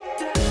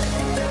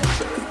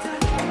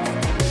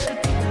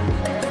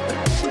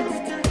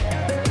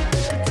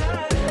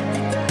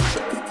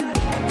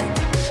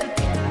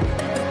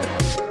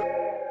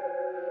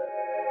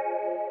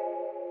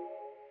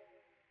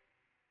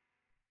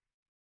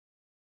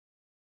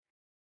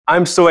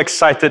I'm so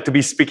excited to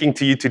be speaking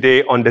to you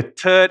today on the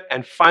third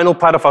and final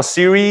part of our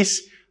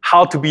series,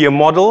 How to Be a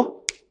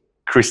Model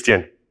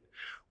Christian.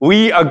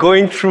 We are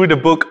going through the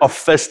book of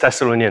 1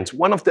 Thessalonians,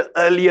 one of the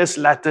earliest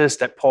letters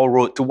that Paul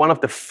wrote to one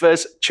of the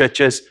first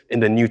churches in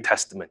the New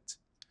Testament.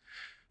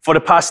 For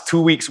the past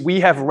 2 weeks, we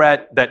have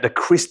read that the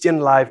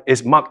Christian life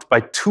is marked by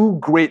two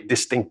great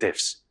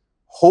distinctives,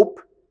 hope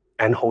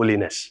and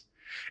holiness.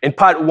 In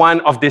part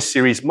 1 of this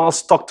series,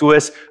 Miles talked to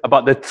us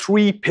about the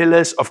three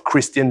pillars of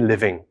Christian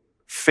living: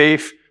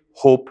 faith,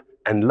 hope,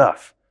 and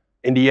love.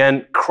 In the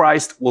end,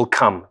 Christ will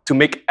come to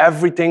make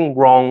everything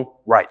wrong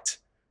right.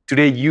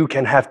 Today, you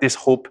can have this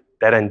hope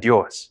that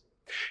endures.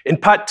 In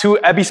part 2,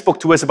 Abby spoke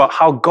to us about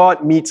how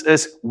God meets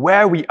us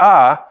where we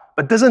are,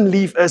 but doesn't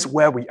leave us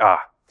where we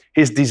are.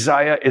 His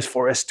desire is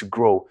for us to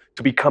grow,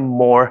 to become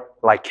more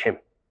like Him.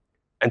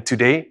 And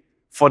today,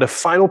 for the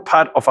final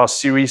part of our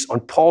series on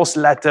Paul's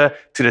letter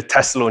to the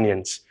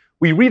Thessalonians,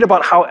 we read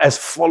about how, as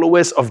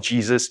followers of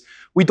Jesus,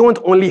 we don't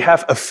only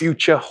have a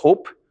future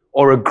hope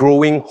or a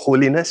growing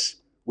holiness,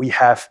 we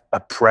have a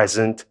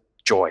present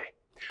joy.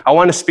 I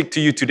want to speak to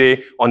you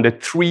today on the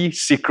 3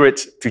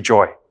 secrets to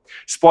joy.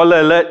 Spoiler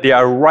alert, they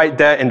are right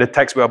there in the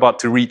text we're about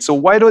to read. So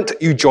why don't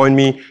you join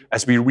me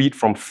as we read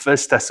from 1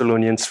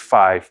 Thessalonians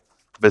 5,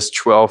 verse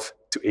 12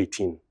 to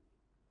 18.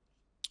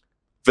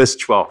 Verse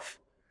 12.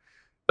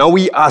 Now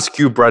we ask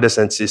you, brothers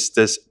and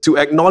sisters, to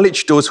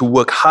acknowledge those who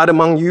work hard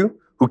among you,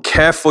 who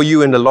care for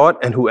you in the Lord,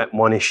 and who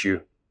admonish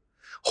you.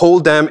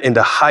 Hold them in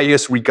the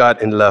highest regard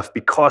and love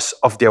because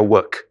of their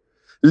work.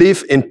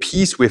 Live in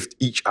peace with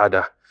each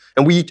other.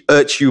 And we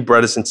urge you,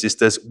 brothers and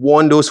sisters,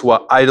 warn those who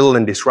are idle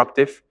and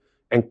disruptive,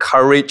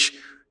 encourage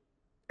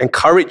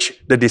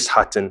the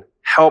disheartened,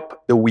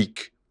 help the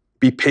weak,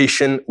 be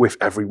patient with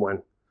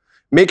everyone.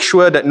 Make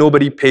sure that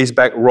nobody pays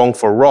back wrong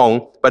for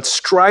wrong, but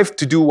strive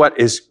to do what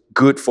is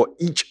good for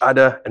each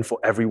other and for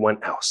everyone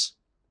else.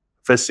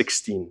 Verse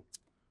 16,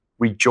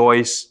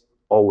 rejoice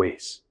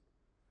always.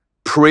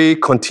 Pray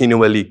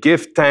continually.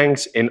 Give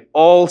thanks in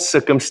all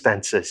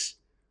circumstances,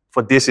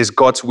 for this is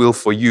God's will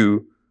for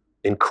you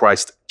in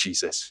Christ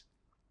Jesus.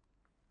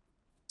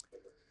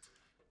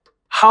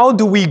 How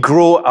do we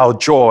grow our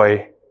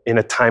joy in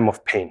a time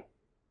of pain?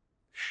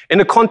 In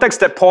the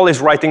context that Paul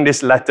is writing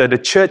this letter, the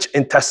church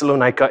in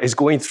Thessalonica is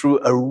going through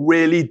a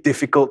really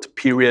difficult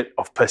period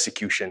of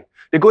persecution.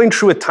 They're going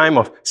through a time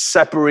of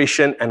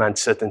separation and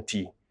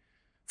uncertainty.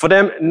 For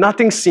them,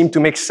 nothing seemed to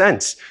make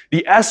sense.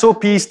 The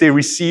SOPs they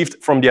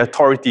received from the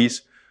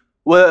authorities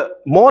were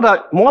more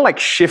like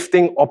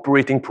shifting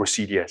operating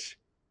procedures.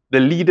 The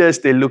leaders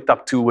they looked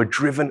up to were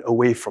driven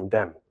away from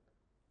them.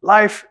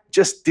 Life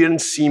just didn't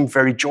seem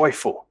very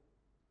joyful.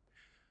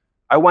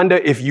 I wonder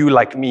if you,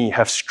 like me,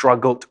 have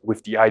struggled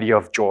with the idea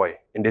of joy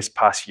in this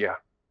past year.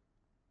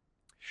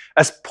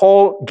 As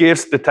Paul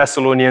gives the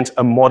Thessalonians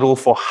a model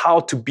for how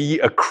to be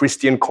a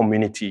Christian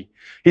community,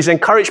 his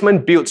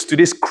encouragement builds to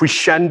this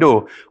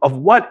crescendo of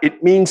what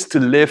it means to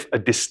live a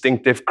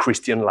distinctive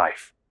Christian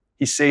life.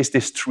 He says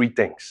these 3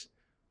 things: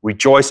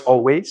 rejoice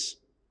always,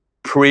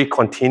 pray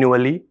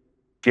continually,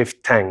 give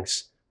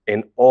thanks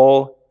in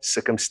all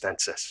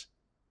circumstances.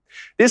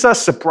 These are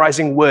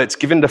surprising words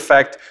given the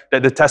fact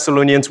that the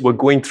Thessalonians were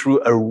going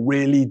through a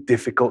really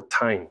difficult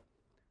time.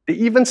 They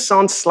even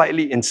sound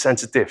slightly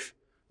insensitive,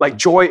 like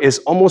joy is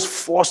almost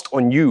forced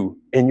on you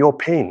in your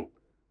pain.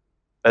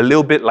 A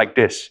little bit like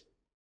this.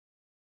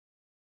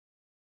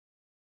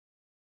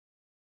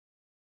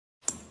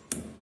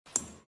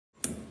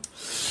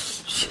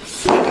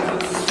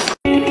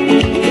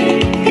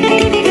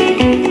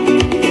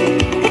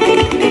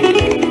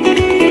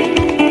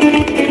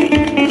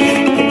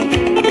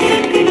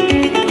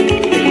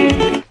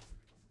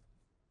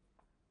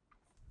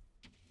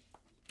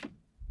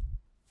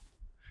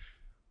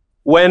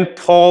 When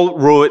Paul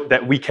wrote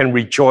that we can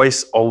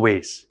rejoice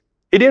always,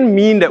 he didn't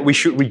mean that we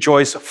should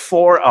rejoice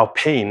for our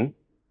pain.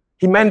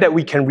 He meant that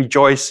we can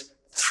rejoice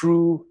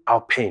through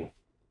our pain.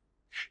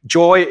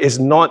 Joy is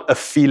not a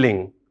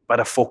feeling, but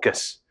a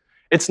focus.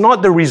 It's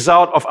not the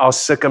result of our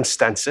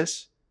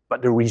circumstances,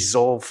 but the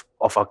resolve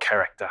of our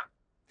character.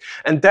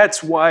 And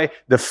that's why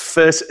the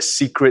first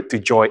secret to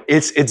joy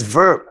is its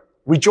verb,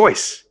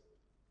 rejoice.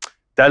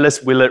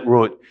 Dallas Willard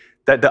wrote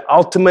that the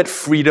ultimate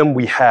freedom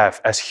we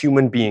have as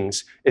human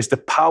beings is the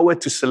power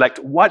to select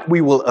what we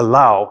will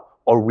allow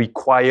or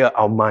require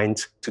our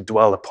minds to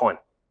dwell upon.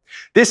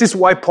 This is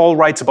why Paul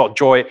writes about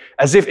joy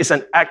as if it's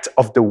an act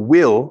of the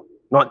will,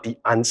 not the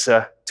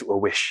answer to a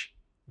wish.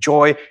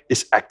 Joy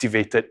is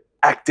activated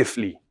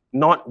actively,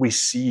 not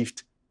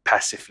received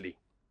passively.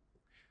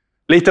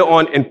 Later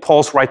on in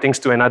Paul's writings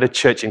to another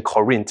church in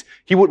Corinth,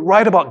 he would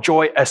write about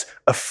joy as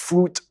a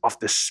fruit of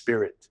the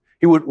Spirit.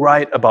 He would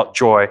write about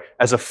joy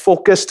as a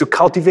focus to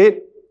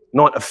cultivate,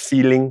 not a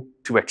feeling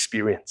to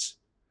experience.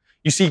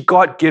 You see,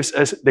 God gives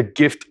us the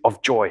gift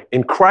of joy.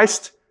 In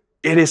Christ,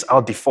 it is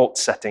our default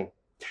setting.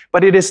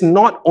 But it is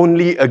not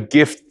only a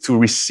gift to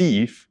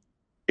receive,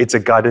 it's a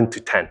garden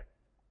to tend.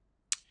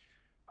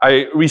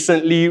 I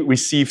recently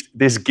received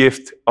this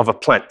gift of a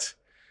plant.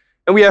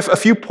 And we have a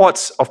few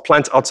pots of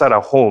plants outside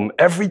our home.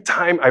 Every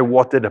time I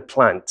water the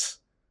plant,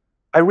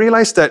 I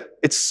realize that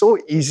it's so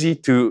easy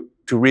to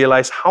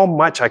realize how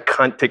much I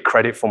can't take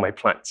credit for my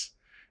plants.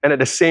 And at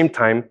the same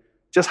time,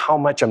 just how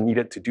much I'm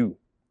needed to do.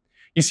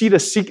 You see, the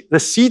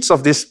seeds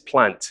of this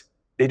plant,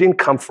 they didn't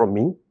come from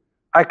me.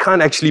 I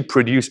can't actually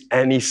produce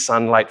any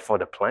sunlight for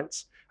the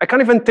plants. I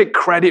can't even take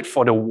credit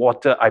for the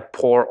water I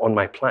pour on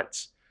my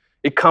plants.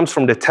 It comes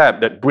from the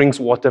tap that brings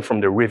water from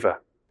the river.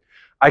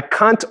 I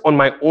can't, on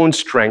my own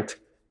strength,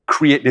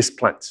 create this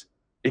plant.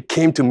 It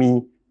came to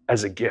me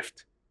as a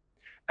gift.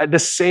 At the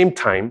same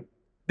time,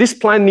 this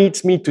plant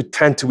needs me to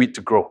tend to it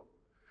to grow.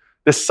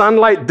 The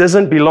sunlight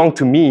doesn't belong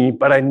to me,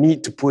 but I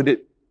need to put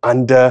it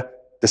under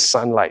the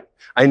sunlight.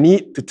 I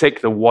need to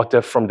take the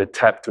water from the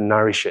tap to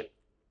nourish it.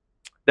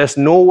 There's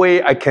no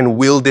way I can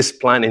will this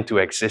plant into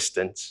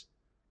existence.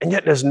 And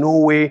yet there's no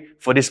way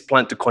for this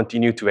plant to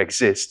continue to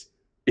exist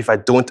if I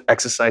don't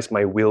exercise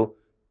my will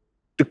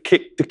to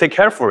take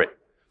care for it.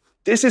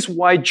 This is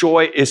why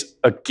joy is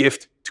a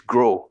gift to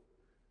grow.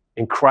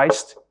 In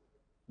Christ,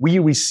 we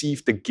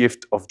receive the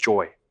gift of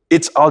joy.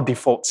 It's our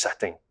default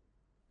setting.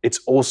 It's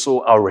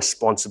also our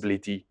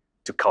responsibility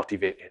to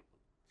cultivate it.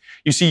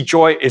 You see,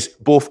 joy is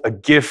both a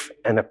gift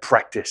and a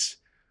practice.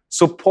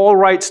 So Paul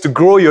writes, to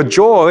grow your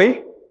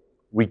joy,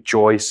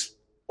 rejoice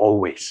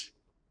always.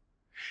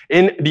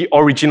 In the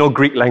original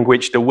Greek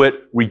language, the word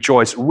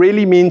rejoice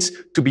really means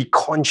to be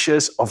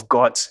conscious of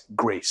God's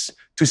grace,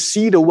 to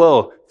see the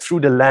world through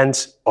the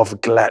lens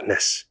of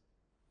gladness.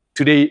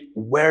 Today,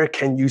 where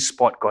can you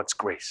spot God's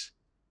grace?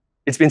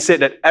 It's been said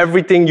that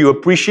everything you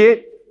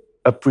appreciate,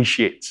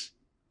 appreciates.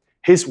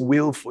 His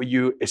will for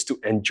you is to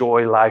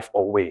enjoy life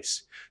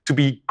always, to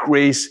be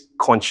grace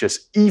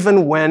conscious,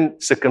 even when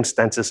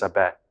circumstances are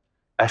bad,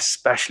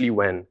 especially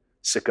when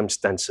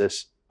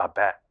circumstances are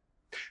bad.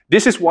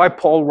 This is why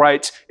Paul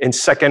writes in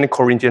 2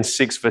 Corinthians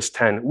 6, verse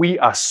 10, we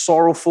are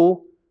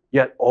sorrowful,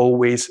 yet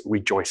always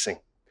rejoicing.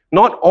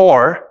 Not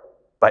or,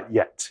 but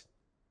yet.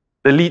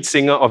 The lead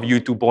singer of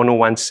U2, Bono,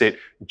 once said,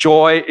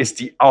 joy is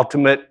the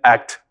ultimate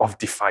act of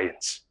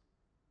defiance.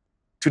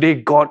 Today,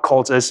 God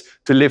calls us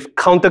to live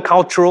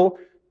countercultural,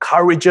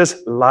 courageous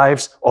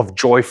lives of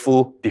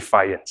joyful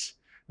defiance.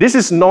 This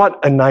is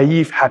not a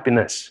naive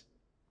happiness,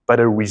 but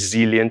a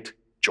resilient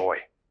joy.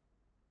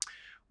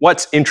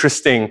 What's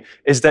interesting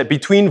is that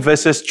between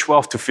verses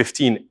 12 to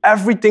 15,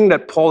 everything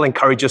that Paul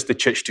encourages the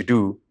church to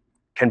do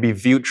can be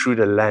viewed through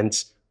the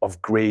lens of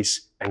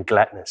grace and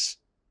gladness.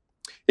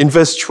 In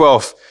verse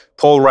 12,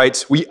 Paul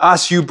writes, we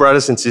ask you,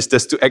 brothers and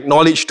sisters, to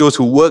acknowledge those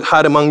who work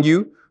hard among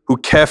you, who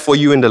care for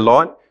you in the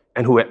Lord,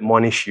 and who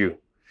admonish you.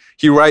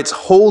 He writes,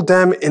 hold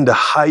them in the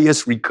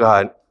highest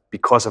regard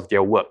because of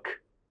their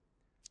work.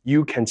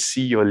 You can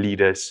see your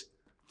leaders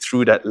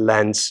through that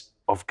lens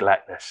of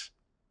gladness.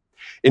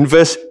 In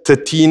verse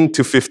 13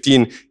 to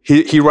 15,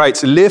 he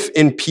writes, live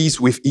in peace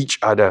with each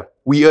other.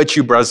 We urge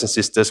you, brothers and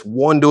sisters,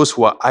 warn those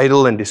who are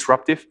idle and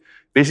disruptive.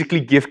 Basically,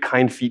 give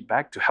kind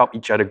feedback to help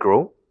each other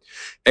grow.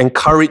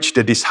 Encourage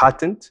the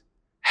disheartened.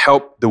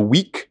 Help the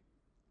weak.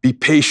 Be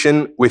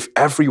patient with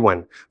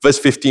everyone. Verse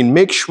 15,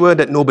 make sure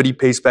that nobody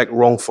pays back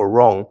wrong for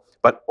wrong,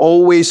 but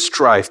always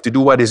strive to do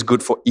what is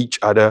good for each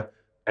other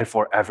and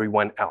for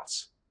everyone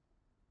else.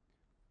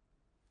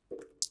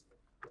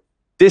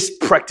 These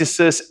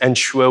practices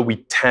ensure we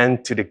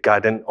tend to the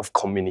garden of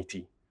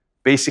community.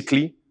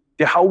 Basically,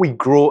 they're how we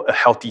grow a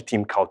healthy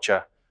team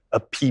culture, a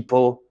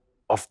people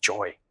of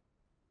joy.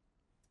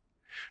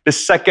 The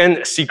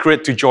second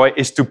secret to joy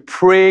is to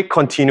pray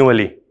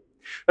continually.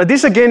 Now,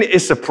 this again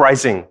is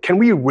surprising. Can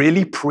we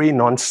really pray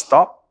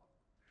non-stop?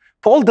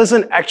 Paul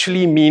doesn't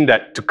actually mean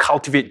that to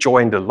cultivate joy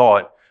in the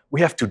Lord,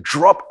 we have to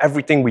drop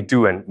everything we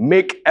do and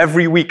make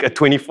every week a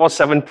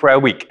 24/7 prayer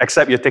week,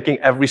 except you're taking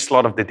every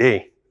slot of the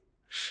day.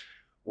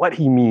 What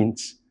he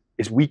means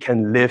is we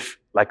can live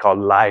like our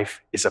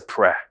life is a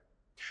prayer.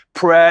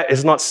 Prayer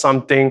is not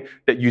something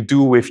that you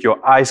do with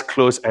your eyes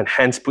closed and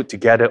hands put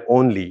together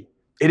only.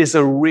 It is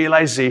a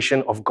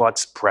realization of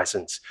God's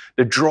presence,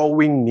 the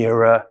drawing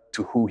nearer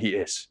to who He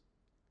is.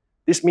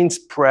 This means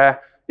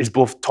prayer is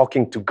both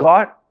talking to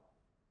God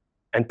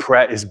and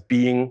prayer is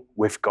being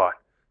with God,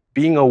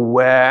 being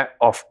aware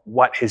of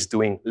what He's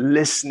doing,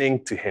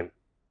 listening to Him.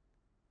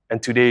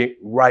 And today,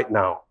 right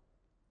now,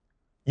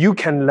 you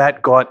can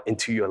let God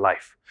into your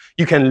life.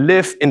 You can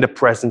live in the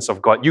presence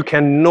of God. You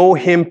can know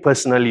Him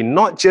personally,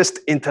 not just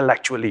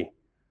intellectually.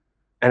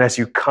 And as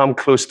you come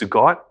close to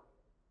God,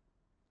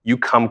 you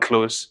come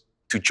close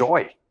to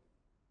joy.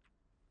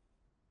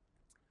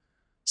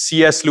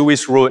 C.S.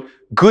 Lewis wrote,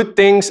 good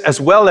things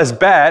as well as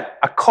bad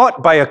are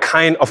caught by a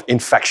kind of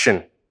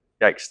infection.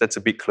 Yikes, that's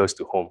a bit close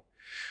to home.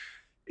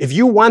 If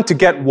you want to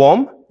get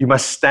warm, you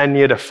must stand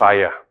near the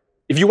fire.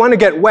 If you want to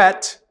get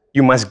wet,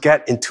 you must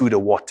get into the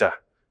water.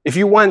 If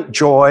you want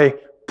joy,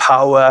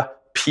 power,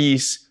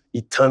 peace,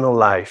 eternal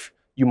life,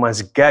 you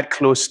must get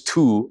close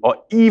to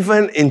or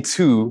even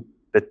into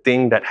the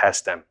thing that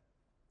has them.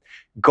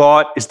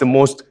 God is the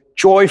most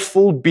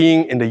joyful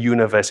being in the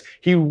universe.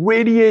 He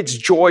radiates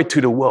joy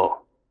to the world.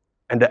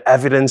 And the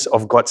evidence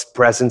of God's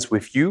presence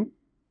with you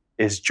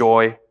is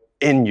joy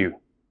in you.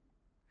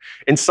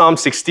 In Psalm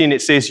 16,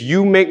 it says,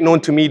 "You make known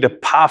to me the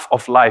path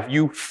of life.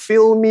 You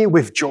fill me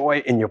with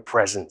joy in your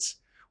presence,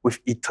 with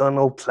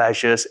eternal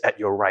pleasures at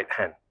your right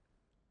hand."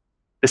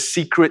 The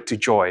secret to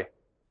joy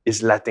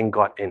is letting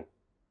God in.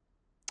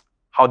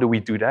 How do we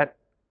do that?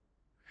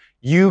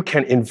 You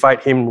can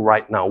invite him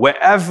right now,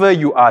 wherever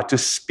you are, to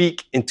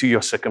speak into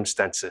your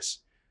circumstances.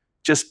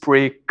 Just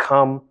pray,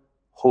 "Come,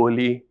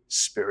 Holy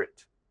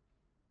Spirit."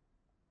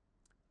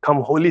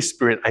 Come, Holy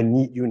Spirit, I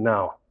need you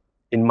now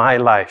in my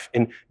life,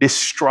 in this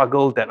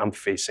struggle that I'm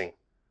facing,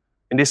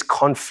 in this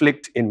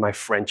conflict in my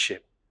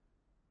friendship,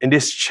 in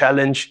this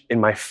challenge in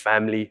my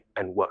family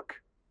and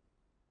work.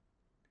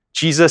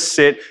 Jesus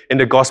said in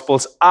the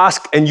Gospels,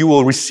 "Ask and you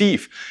will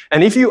receive."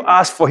 And if you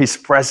ask for his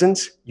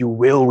presence, you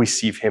will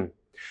receive him.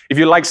 If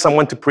you'd like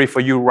someone to pray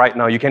for you right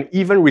now, you can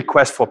even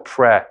request for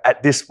prayer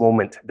at this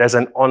moment. There's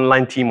an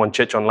online team on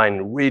Church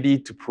Online ready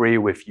to pray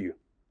with you.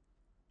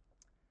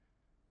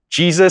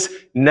 Jesus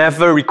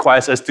never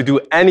requires us to do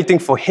anything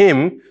for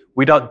him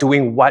without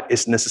doing what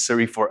is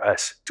necessary for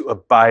us to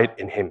abide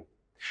in him.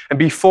 And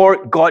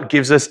before God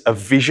gives us a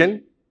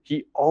vision,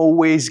 he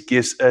always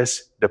gives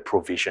us the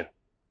provision.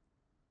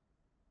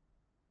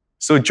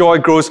 So joy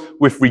grows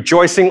with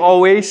rejoicing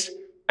always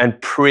and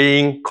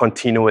praying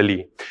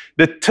continually.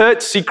 The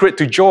third secret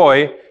to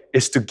joy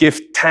is to give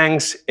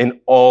thanks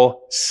in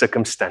all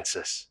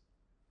circumstances.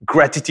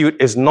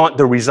 Gratitude is not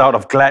the result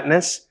of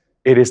gladness,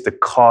 it is the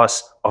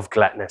cause of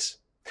gladness.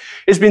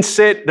 It's been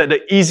said that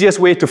the easiest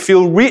way to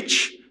feel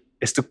rich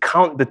is to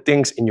count the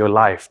things in your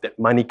life that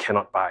money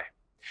cannot buy.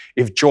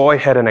 If joy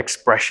had an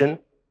expression,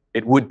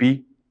 it would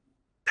be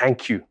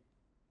thank you.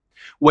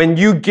 When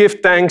you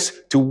give thanks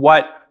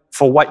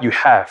for what you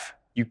have,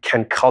 you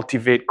can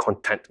cultivate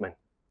contentment.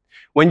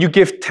 When you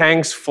give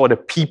thanks for the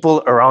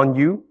people around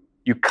you,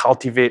 you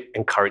cultivate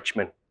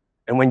encouragement.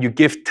 And when you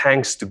give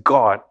thanks to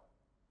God,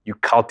 you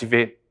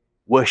cultivate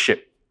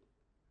worship.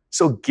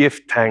 So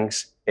give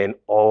thanks in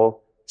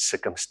all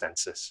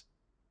circumstances.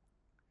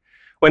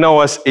 When I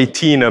was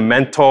 18, a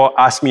mentor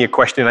asked me a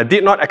question I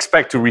did not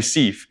expect to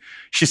receive.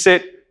 She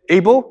said,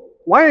 "Abel,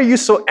 why are you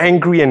so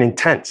angry and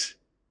intense?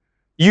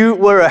 You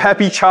were a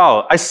happy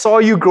child. I saw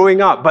you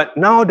growing up, but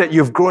now that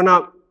you've grown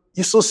up,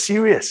 you're so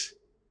serious."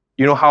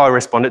 You know how I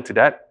responded to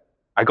that?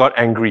 I got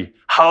angry.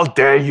 "How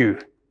dare you?"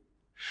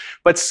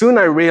 But soon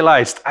I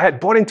realized I had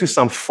bought into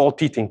some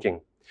faulty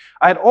thinking.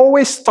 I had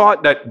always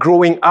thought that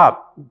growing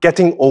up,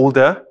 getting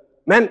older,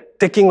 meant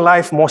taking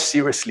life more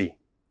seriously.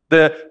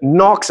 The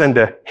knocks and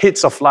the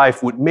hits of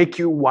life would make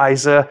you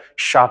wiser,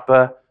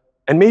 sharper,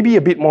 and maybe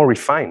a bit more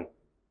refined.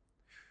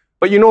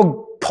 But you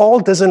know, Paul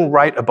doesn't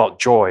write about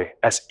joy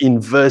as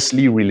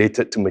inversely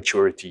related to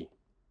maturity.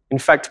 In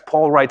fact,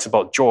 Paul writes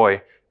about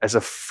joy as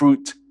a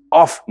fruit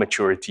of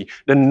maturity.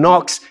 The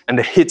knocks and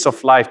the hits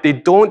of life, they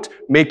don't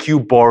make you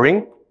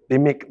boring, they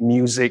make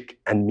music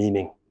and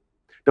meaning.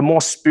 The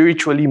more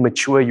spiritually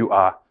mature you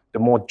are, the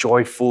more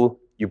joyful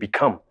you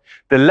become.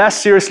 The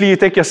less seriously you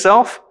take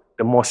yourself,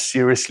 the more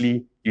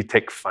seriously you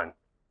take fun.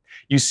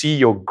 You see,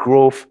 your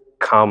growth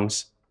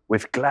comes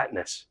with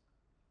gladness.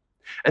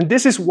 And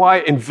this is why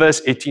in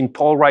verse 18,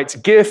 Paul writes,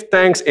 "Give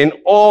thanks in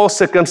all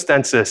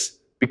circumstances,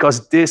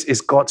 because this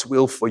is God's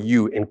will for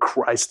you in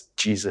Christ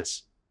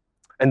Jesus."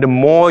 And the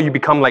more you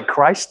become like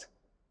Christ,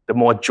 the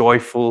more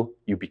joyful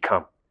you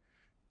become.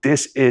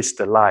 This is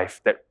the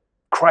life that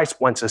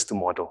Christ wants us to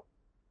model.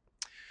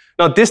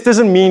 Now, this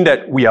doesn't mean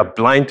that we are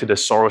blind to the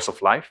sorrows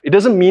of life. It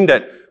doesn't mean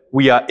that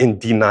we are in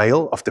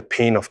denial of the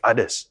pain of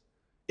others.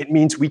 It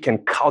means we can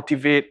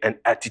cultivate an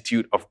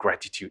attitude of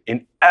gratitude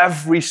in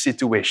every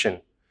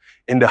situation.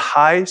 In the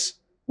highs,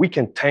 we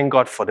can thank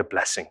God for the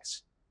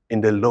blessings.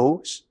 In the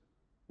lows,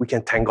 we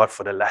can thank God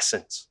for the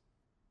lessons.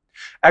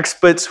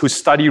 Experts who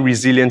study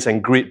resilience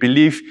and grit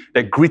believe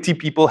that gritty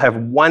people have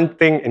one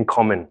thing in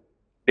common.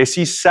 They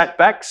see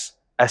setbacks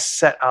as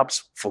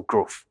setups for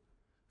growth.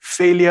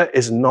 Failure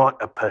is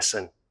not a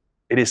person.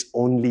 It is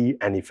only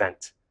an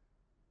event.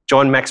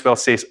 John Maxwell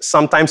says,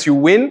 "Sometimes you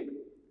win,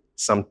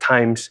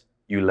 sometimes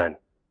you learn."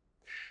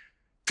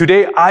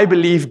 Today, I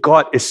believe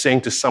God is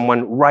saying to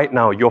someone right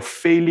now, your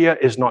failure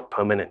is not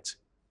permanent.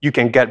 You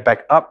can get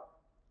back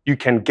up, you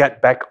can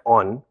get back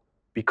on,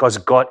 because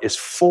God is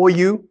for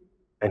you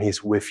and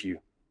He's with you.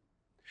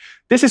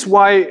 This is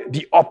why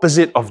the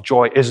opposite of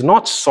joy is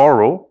not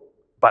sorrow,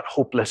 but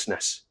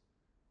hopelessness.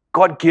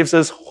 God gives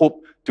us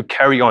hope to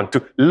carry on,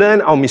 to learn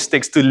our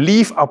mistakes, to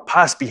leave our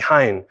past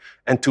behind,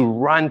 and to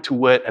run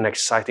toward an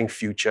exciting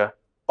future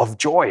of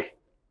joy.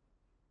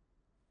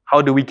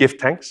 How do we give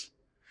thanks?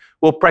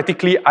 Well,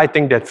 practically, I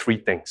think there are three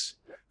things.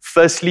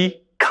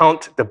 Firstly,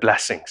 count the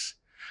blessings.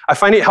 I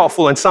find it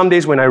helpful on some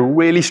days when I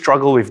really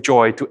struggle with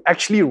joy to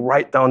actually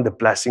write down the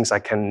blessings I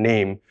can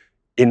name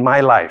in my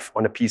life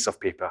on a piece of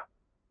paper.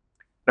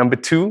 Number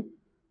two,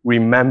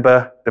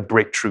 remember the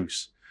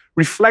breakthroughs.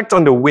 Reflect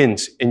on the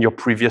wins in your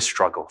previous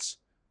struggles.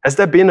 Has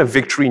there been a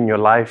victory in your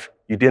life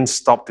you didn't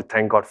stop to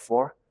thank God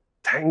for?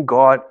 Thank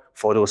God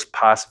for those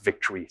past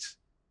victories.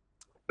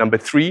 Number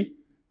three,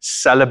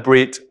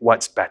 celebrate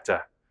what's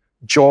better.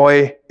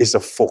 Joy is a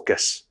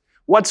focus.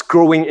 What's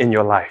growing in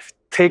your life?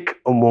 Take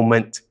a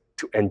moment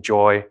to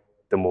enjoy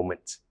the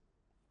moment.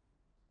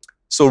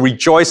 So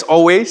rejoice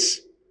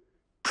always,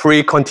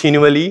 pray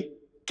continually,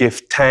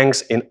 give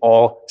thanks in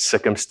all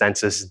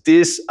circumstances.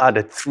 These are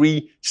the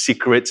 3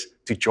 secrets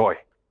to joy.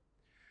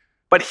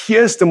 But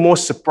here's the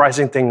most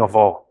surprising thing of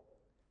all.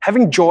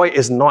 Having joy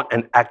is not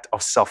an act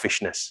of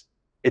selfishness.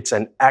 It's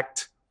an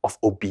act of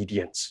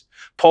obedience.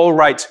 Paul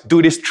writes,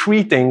 do these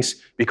 3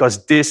 things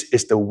because this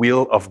is the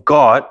will of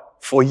God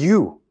for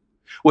you.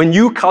 When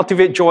you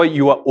cultivate joy,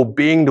 you are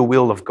obeying the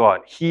will of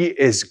God. He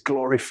is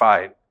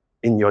glorified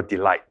in your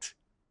delight.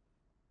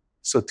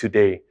 So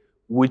today,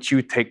 would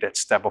you take that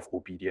step of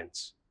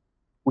obedience?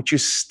 Would you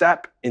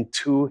step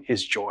into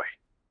His joy?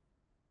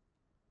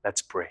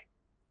 Let's pray.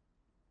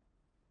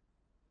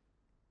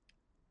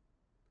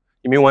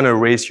 You may want to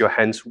raise your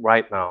hands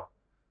right now,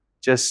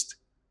 just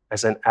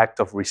as an act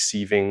of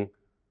receiving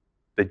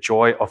the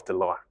joy of the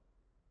Lord.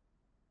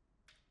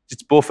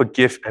 It's both a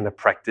gift and a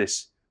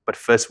practice, but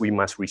first we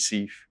must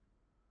receive.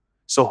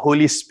 So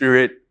Holy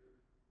Spirit,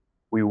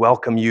 we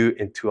welcome you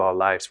into our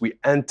lives. We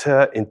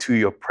enter into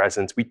your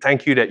presence. We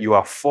thank you that you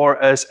are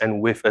for us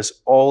and with us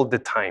all the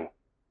time.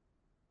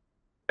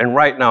 And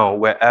right now,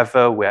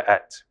 wherever we're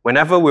at,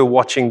 whenever we're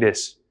watching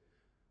this,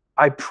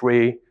 I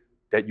pray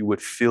that you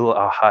would fill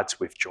our hearts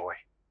with joy.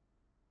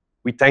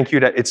 We thank you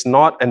that it's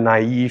not a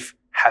naive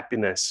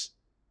happiness,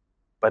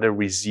 but a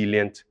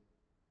resilient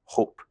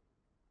hope.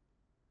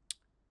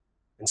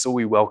 And so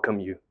we welcome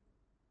you.